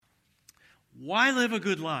Why live a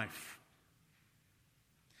good life?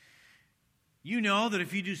 You know that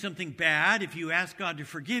if you do something bad, if you ask God to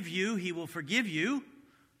forgive you, He will forgive you.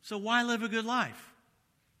 So why live a good life?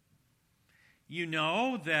 You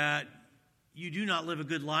know that you do not live a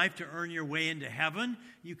good life to earn your way into heaven.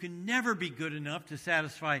 You can never be good enough to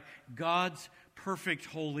satisfy God's perfect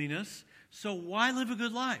holiness. So why live a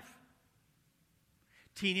good life?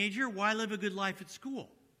 Teenager, why live a good life at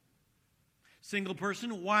school? Single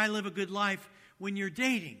person, why live a good life when you're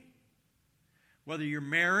dating? Whether you're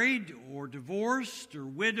married or divorced or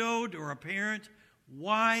widowed or a parent,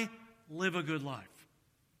 why live a good life?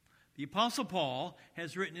 The Apostle Paul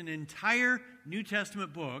has written an entire New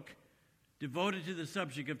Testament book devoted to the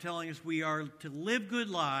subject of telling us we are to live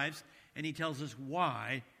good lives, and he tells us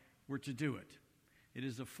why we're to do it. It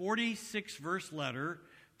is a 46-verse letter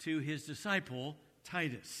to his disciple,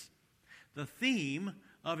 Titus. The theme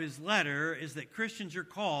of his letter is that Christians are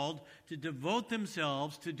called to devote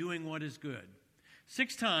themselves to doing what is good.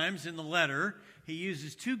 6 times in the letter, he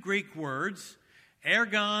uses 2 Greek words,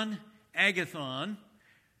 ergon, agathon,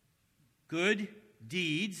 good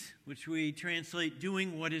deeds, which we translate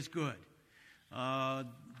doing what is good.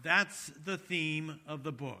 That's the theme of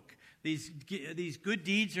the book. These good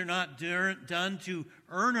deeds are not done to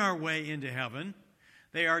earn our way into heaven.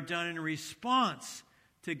 They are done in response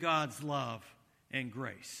to God's love and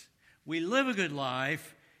grace. We live a good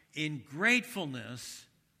life in gratefulness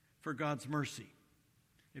for God's mercy.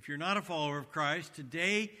 If you're not a follower of Christ,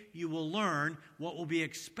 today you will learn what will be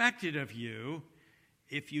expected of you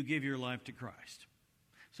if you give your life to Christ.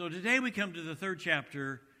 So today we come to the 3rd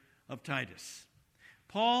chapter of Titus.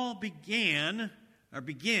 Paul begins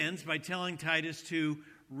by telling Titus to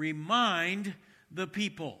remind the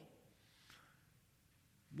people.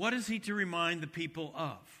 What is he to remind the people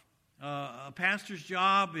of? A pastor's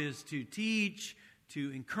job is to teach,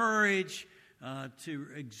 to encourage, to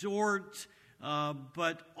exhort,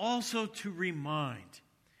 but also to remind.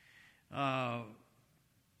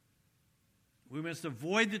 We must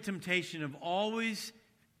avoid the temptation of always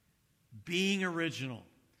being original.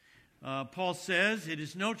 Paul says, "It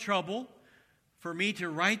is no trouble for me to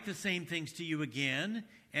write the same things to you again,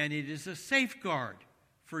 and it is a safeguard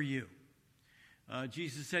for you."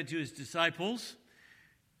 Jesus said to his disciples,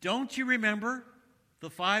 "Don't you remember the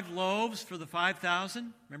 5 loaves for the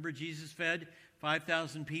 5,000? Remember Jesus fed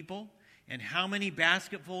 5,000 people? And how many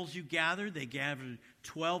basketfuls you gathered? They gathered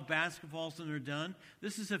 12 basketfuls and they're done."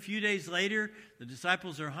 This is a few days later. The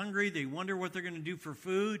disciples are hungry. They wonder what they're going to do for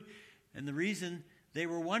food. And the reason they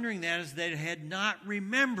were wondering that is they had not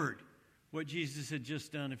remembered what Jesus had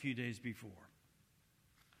just done a few days before.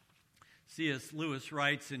 C.S. Lewis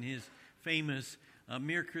writes in his famous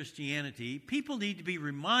Mere Christianity, people need to be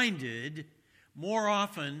reminded more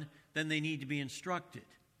often than they need to be instructed.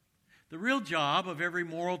 The real job of every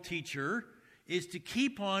moral teacher is to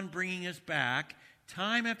keep on bringing us back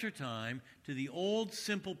time after time to the old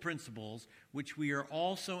simple principles which we are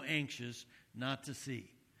all so anxious not to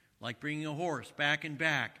see, like bringing a horse back and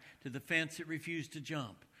back to the fence it refused to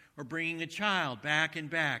jump, or bringing a child back and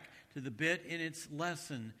back to the bit in its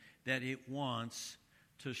lesson that it wants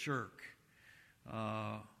to shirk.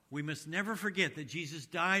 We must never forget that Jesus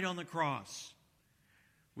died on the cross.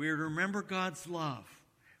 We are to remember God's love.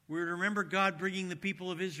 We are to remember God bringing the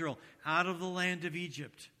people of Israel out of the land of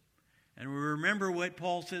Egypt. And we remember what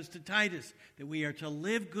Paul says to Titus, that we are to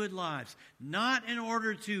live good lives, not in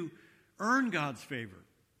order to earn God's favor,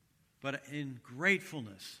 but in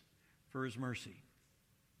gratefulness for his mercy.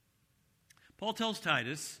 Paul tells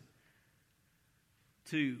Titus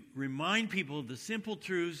to remind people of the simple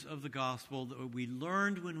truths of the gospel that we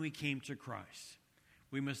learned when we came to Christ.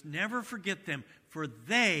 We must never forget them, for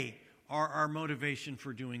they are our motivation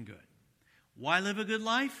for doing good. Why live a good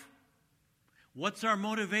life? What's our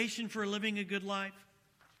motivation for living a good life?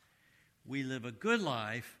 We live a good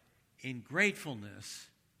life in gratefulness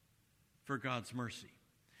for God's mercy.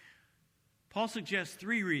 Paul suggests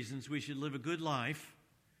 3 reasons we should live a good life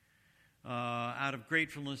out of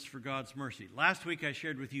gratefulness for God's mercy. Last week I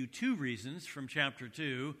shared with you 2 reasons from chapter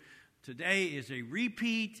 2. Today is a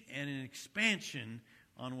repeat and an expansion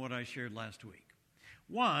on what I shared last week.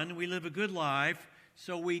 1, we live a good life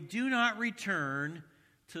so we do not return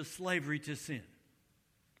to slavery to sin.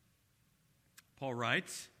 Paul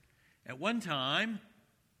writes, "At one time,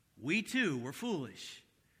 we too were foolish,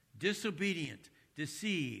 disobedient,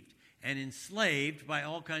 deceived, and enslaved by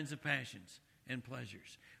all kinds of passions and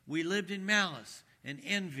pleasures. We lived in malice and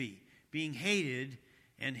envy, being hated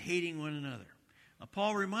and hating one another."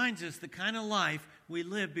 Paul reminds us the kind of life we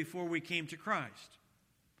lived before we came to Christ.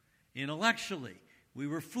 Intellectually, we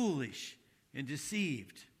were foolish and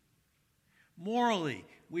deceived. Morally,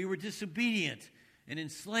 we were disobedient and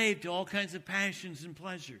enslaved to all kinds of passions and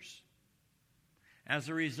pleasures. As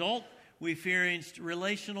a result, we experienced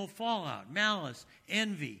relational fallout, malice,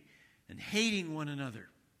 envy, and hating one another.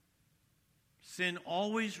 Sin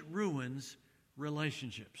always ruins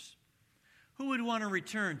relationships. Who would want to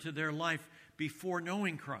return to their life before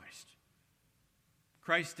knowing Christ?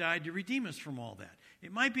 Christ died to redeem us from all that.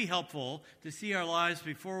 It might be helpful to see our lives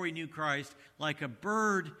before we knew Christ like a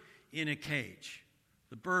bird in a cage.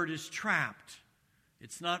 The bird is trapped.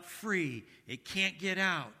 It's not free. It can't get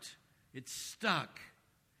out. It's stuck.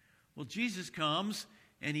 Well, Jesus comes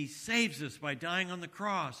and he saves us by dying on the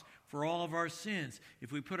cross for all of our sins.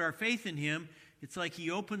 If we put our faith in him, it's like he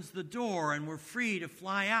opens the door and we're free to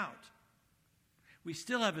fly out. We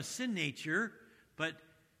still have a sin nature, but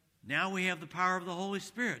now we have the power of the Holy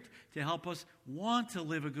Spirit to help us want to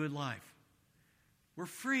live a good life. We're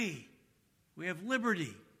free. We have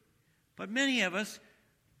liberty. But many of us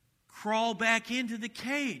crawl back into the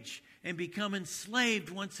cage and become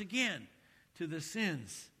enslaved once again to the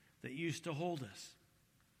sins that used to hold us.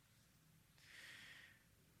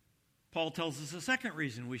 Paul tells us a second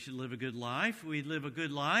reason we should live a good life. We live a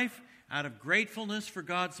good life out of gratefulness for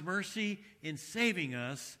God's mercy in saving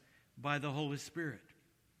us by the Holy Spirit.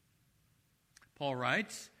 Paul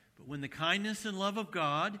writes, "But when the kindness and love of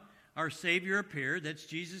God, our Savior, appeared," that's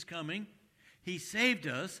Jesus coming, "he saved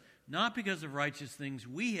us, not because of righteous things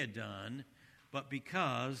we had done, but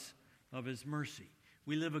because of his mercy."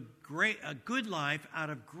 We live a good life out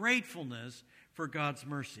of gratefulness for God's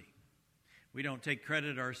mercy. We don't take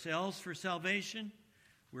credit ourselves for salvation.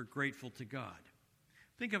 We're grateful to God.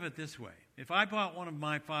 Think of it this way. If I bought one of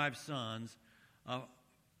my 5 sons a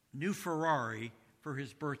new Ferrari for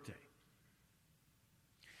his birthday,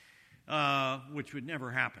 which would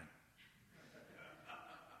never happen,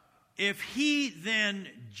 if he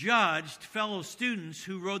then judged fellow students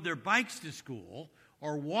who rode their bikes to school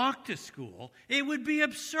or walked to school, it would be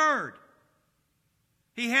absurd.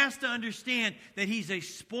 He has to understand that he's a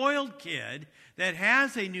spoiled kid that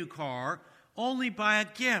has a new car only by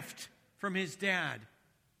a gift from his dad.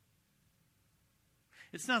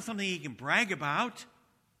 It's not something he can brag about.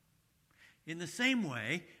 In the same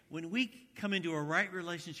way, when we come into a right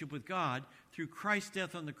relationship with God through Christ's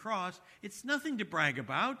death on the cross, it's nothing to brag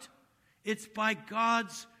about. It's by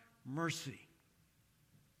God's mercy.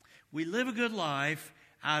 We live a good life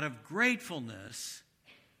out of gratefulness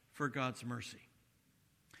for God's mercy.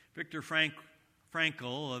 Viktor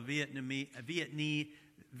Frankl, a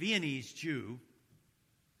Viennese Jew,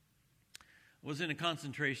 was in a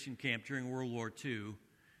concentration camp during World War II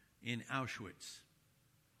in Auschwitz.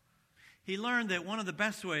 He learned that one of the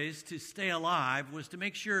best ways to stay alive was to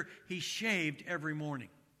make sure he shaved every morning.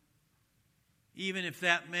 Even if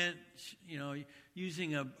that meant,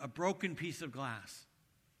 using a broken piece of glass.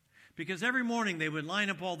 Because every morning they would line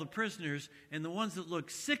up all the prisoners, and the ones that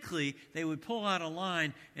looked sickly, they would pull out a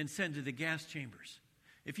line and send to the gas chambers.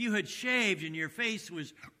 If you had shaved and your face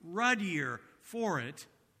was ruddier for it,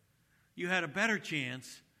 you had a better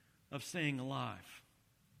chance of staying alive.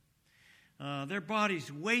 Their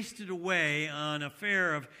bodies wasted away on a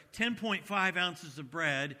fare of 10.5 ounces of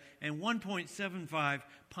bread and 1.75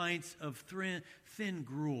 pints of thin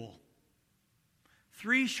gruel.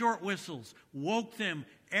 3 short whistles woke them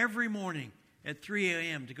every morning at 3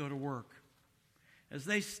 a.m. to go to work. As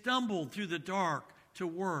they stumbled through the dark to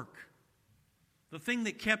work, the thing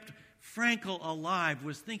that kept Frankl alive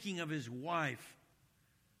was thinking of his wife.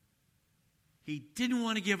 He didn't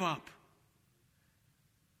want to give up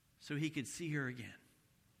so he could see her again.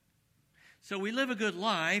 So we live a good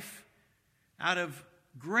life out of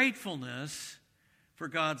gratefulness for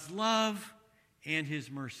God's love and his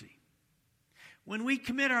mercy. When we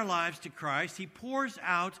commit our lives to Christ, he pours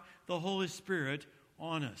out the Holy Spirit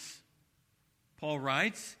on us. Paul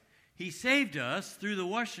writes, he saved us through the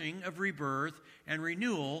washing of rebirth and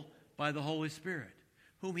renewal by the Holy Spirit,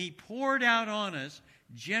 whom he poured out on us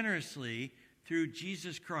generously through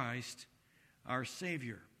Jesus Christ, our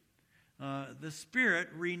Savior. The Spirit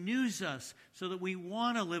renews us so that we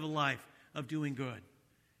want to live a life of doing good.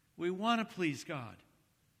 We want to please God.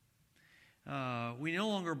 We no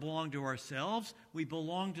longer belong to ourselves. We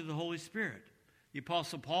belong to the Holy Spirit. The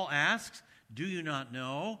Apostle Paul asks, "Do you not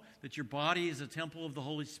know that your body is a temple of the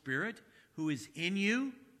Holy Spirit who is in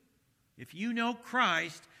you? If you know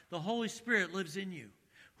Christ, the Holy Spirit lives in you,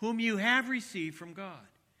 whom you have received from God.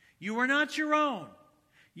 You are not your own.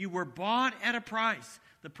 You were bought at a price,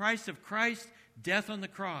 the price of Christ's death on the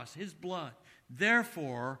cross, his blood.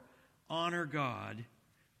 Therefore, honor God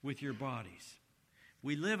with your bodies."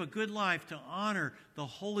 We live a good life to honor the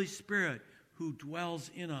Holy Spirit who dwells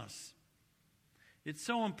in us. It's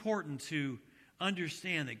so important to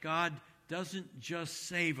understand that God doesn't just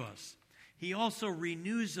save us. He also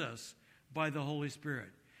renews us by the Holy Spirit.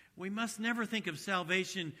 We must never think of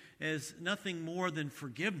salvation as nothing more than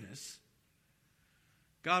forgiveness.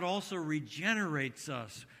 God also regenerates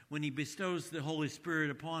us when He bestows the Holy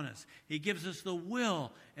Spirit upon us. He gives us the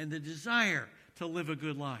will and the desire to live a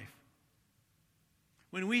good life.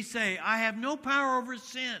 When we say, I have no power over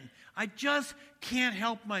sin, I just can't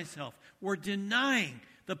help myself, we're denying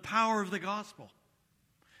the power of the gospel.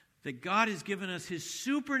 That God has given us His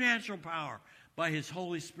supernatural power by His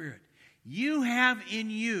Holy Spirit. You have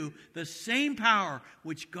in you the same power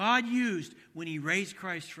which God used when He raised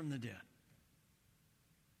Christ from the dead.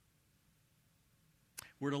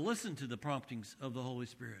 We're to listen to the promptings of the Holy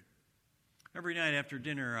Spirit. Every night after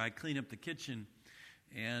dinner, I clean up the kitchen,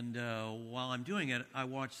 and while I'm doing it, I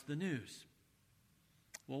watch the news.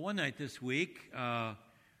 Well, one night this week,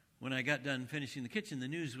 when I got done finishing the kitchen, the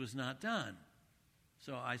news was not done.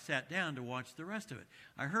 So I sat down to watch the rest of it.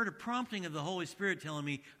 I heard a prompting of the Holy Spirit telling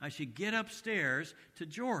me I should get upstairs to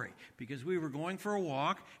Jory because we were going for a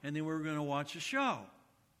walk and then we were going to watch a show.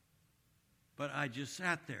 But I just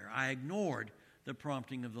sat there. I ignored the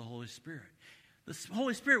prompting of the Holy Spirit. The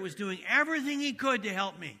Holy Spirit was doing everything He could to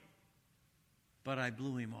help me, but I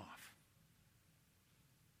blew Him off.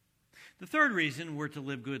 The third reason we're to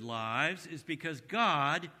live good lives is because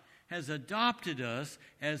God has adopted us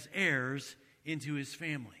as heirs into His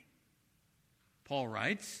family. Paul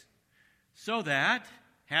writes, so that,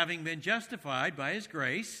 having been justified by His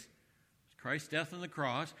grace, Christ's death on the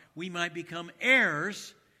cross, we might become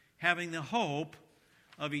heirs, having the hope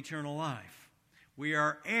of eternal life. We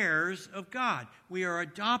are heirs of God. We are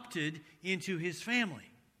adopted into His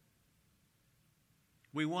family.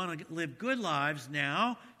 We want to live good lives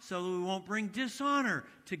now so that we won't bring dishonor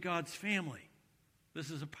to God's family.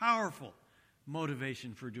 This is a powerful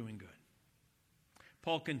motivation for doing good.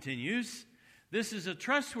 Paul continues, this is a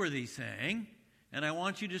trustworthy saying, and I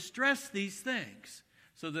want you to stress these things,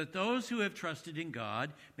 so that those who have trusted in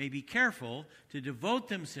God may be careful to devote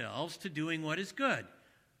themselves to doing what is good.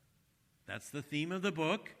 That's the theme of the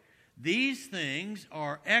book. These things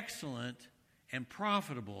are excellent and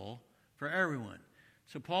profitable for everyone.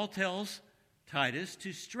 So Paul tells Titus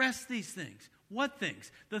to stress these things. What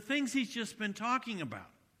things? The things he's just been talking about.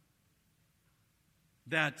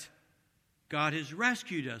 That God has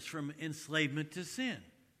rescued us from enslavement to sin.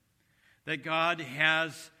 That God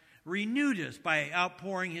has renewed us by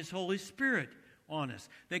outpouring His Holy Spirit on us.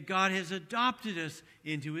 That God has adopted us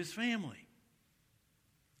into His family.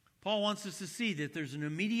 Paul wants us to see that there's an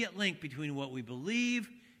immediate link between what we believe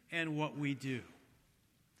and what we do.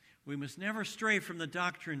 We must never stray from the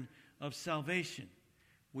doctrine of salvation.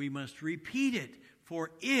 We must repeat it,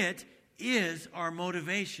 for it is our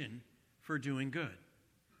motivation for doing good.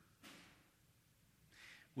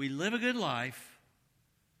 We live a good life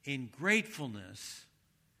in gratefulness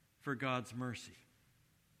for God's mercy.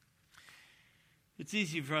 It's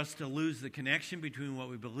easy for us to lose the connection between what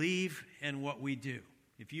we believe and what we do.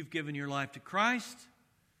 If you've given your life to Christ,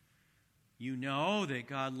 you know that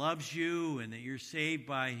God loves you and that you're saved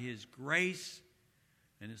by His grace.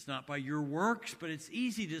 And it's not by your works, but it's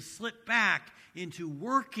easy to slip back into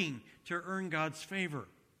working to earn God's favor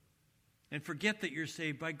and forget that you're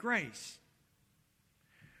saved by grace.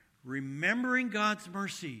 Remembering God's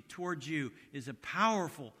mercy towards you is a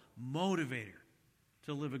powerful motivator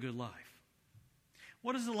to live a good life.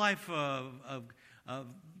 What does the life of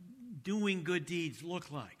doing good deeds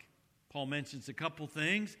look like? Paul mentions a couple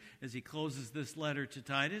things as he closes this letter to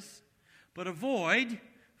Titus. But avoid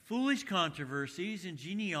foolish controversies and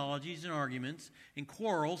genealogies and arguments and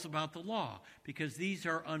quarrels about the law, because these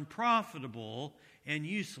are unprofitable and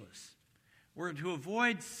useless. We're to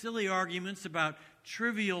avoid silly arguments about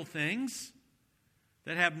trivial things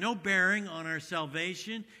that have no bearing on our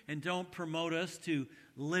salvation and don't promote us to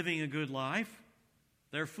living a good life.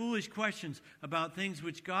 They're foolish questions about things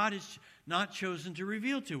which God has not chosen to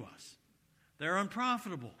reveal to us. They're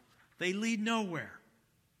unprofitable. They lead nowhere.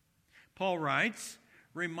 Paul writes,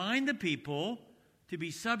 remind the people to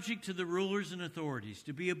be subject to the rulers and authorities,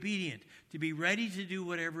 to be obedient, to be ready to do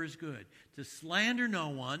whatever is good, to slander no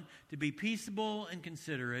one, to be peaceable and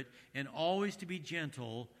considerate, and always to be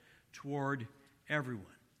gentle toward everyone.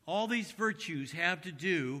 All these virtues have to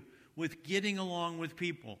do with getting along with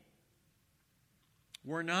people.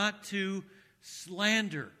 We're not to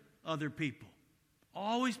slander other people.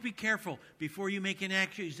 Always be careful before you make an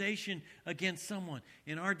accusation against someone.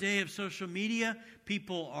 In our day of social media,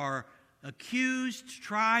 people are accused,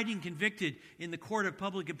 tried, and convicted in the court of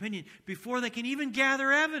public opinion before they can even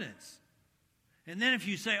gather evidence. And then if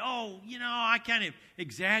you say, oh, I kind of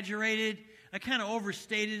exaggerated, I kind of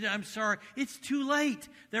overstated it, I'm sorry, it's too late.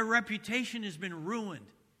 Their reputation has been ruined.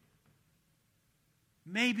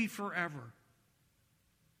 Maybe forever.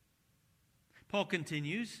 Paul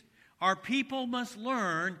continues, our people must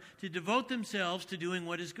learn to devote themselves to doing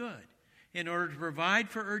what is good in order to provide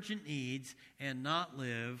for urgent needs and not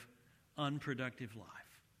live unproductive life.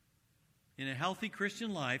 In a healthy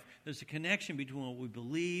Christian life, there's a connection between what we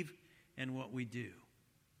believe and what we do.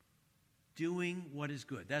 Doing what is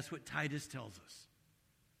good. That's what Titus tells us.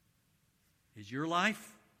 Is your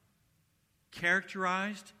life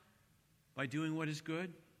characterized by doing what is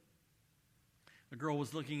good? The girl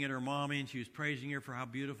was looking at her mommy and she was praising her for how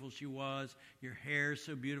beautiful she was. Your hair is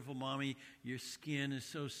so beautiful, Mommy. Your skin is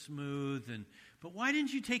so smooth. But why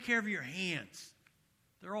didn't you take care of your hands?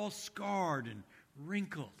 They're all scarred and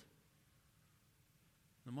wrinkled.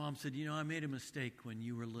 The mom said, I made a mistake when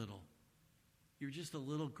you were little. You were just a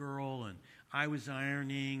little girl, and I was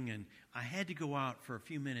ironing, and I had to go out for a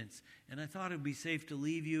few minutes, and I thought it would be safe to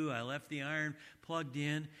leave you. I left the iron plugged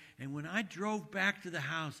in, and when I drove back to the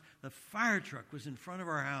house, the fire truck was in front of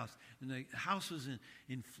our house, and the house was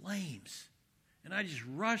in flames. And I just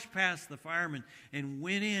rushed past the firemen and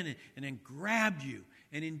went in and then grabbed you,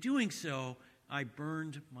 and in doing so, I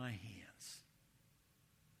burned my hands.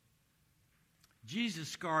 Jesus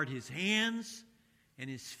scarred his hands and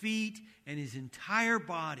his feet and his entire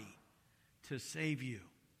body to save you.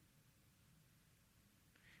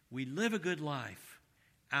 We live a good life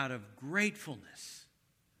out of gratefulness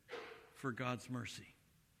for God's mercy.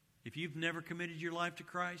 If you've never committed your life to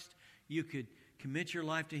Christ, you could commit your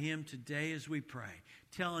life to him today as we pray.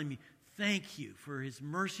 Tell him thank you for his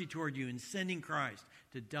mercy toward you in sending Christ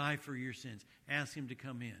to die for your sins. Ask him to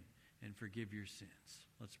come in and forgive your sins.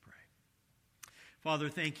 Let's pray. Father,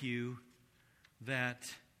 thank you that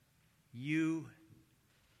you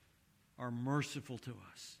are merciful to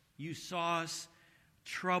us. You saw us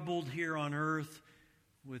troubled here on earth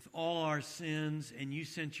with all our sins, and you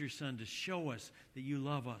sent your Son to show us that you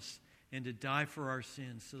love us and to die for our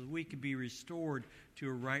sins so that we could be restored to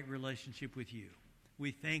a right relationship with you.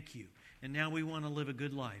 We thank you. And now we want to live a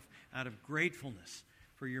good life out of gratefulness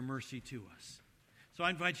for your mercy to us. So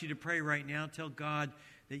I invite you to pray right now. Tell God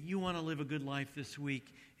that you want to live a good life this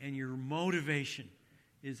week, and your motivation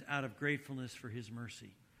is out of gratefulness for his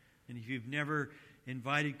mercy. And if you've never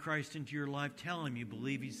invited Christ into your life, tell him you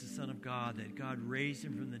believe he's the Son of God, that God raised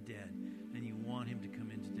him from the dead, and you want him to come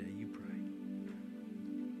in today. You pray.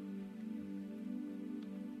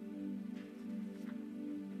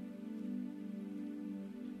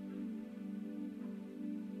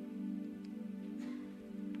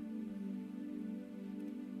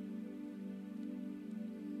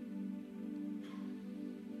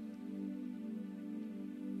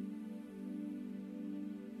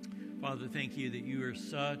 Father, thank you that you are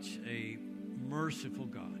such a merciful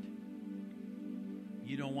God.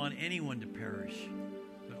 You don't want anyone to perish,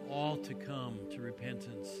 but all to come to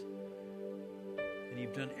repentance. And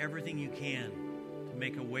you've done everything you can to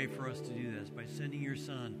make a way for us to do this by sending your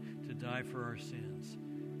Son to die for our sins.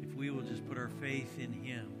 If we will just put our faith in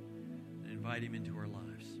him and invite him into our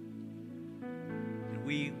lives. And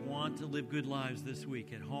we want to live good lives this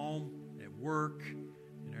week at home, at work,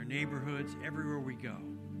 in our neighborhoods, everywhere we go.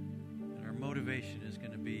 Motivation is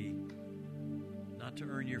going to be not to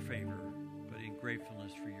earn your favor, but in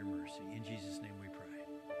gratefulness for your mercy. In Jesus' name we pray.